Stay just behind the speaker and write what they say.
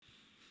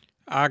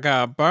I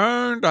got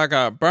burned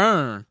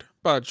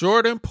by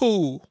Jordan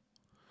Poole,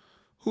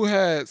 who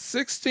had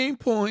 16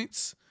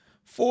 points,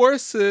 4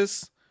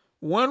 assists,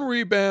 1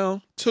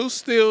 rebound, 2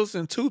 steals,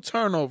 and 2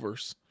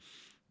 turnovers.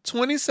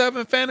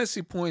 27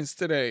 fantasy points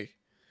today.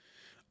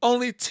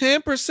 Only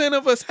 10%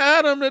 of us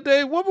had him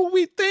today. What were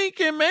we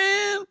thinking,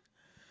 man?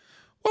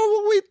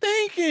 What were we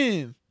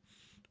thinking?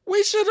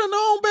 We should have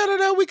known better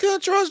that we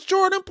couldn't trust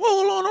Jordan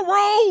Poole on the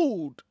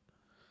road.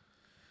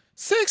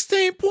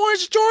 16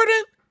 points,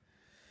 Jordan?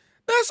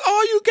 That's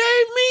all you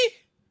gave me?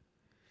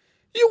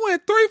 You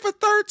went 3 for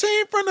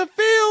 13 from the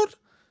field,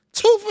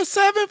 2 for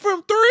 7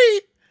 from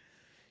 3.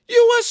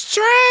 You was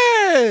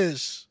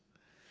trash.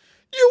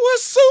 You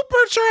was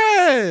super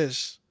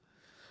trash.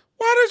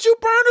 Why did you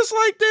burn us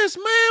like this,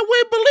 man?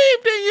 We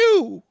believed in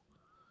you.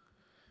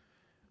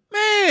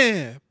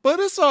 Man, but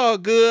it's all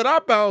good. I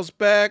bounced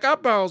back.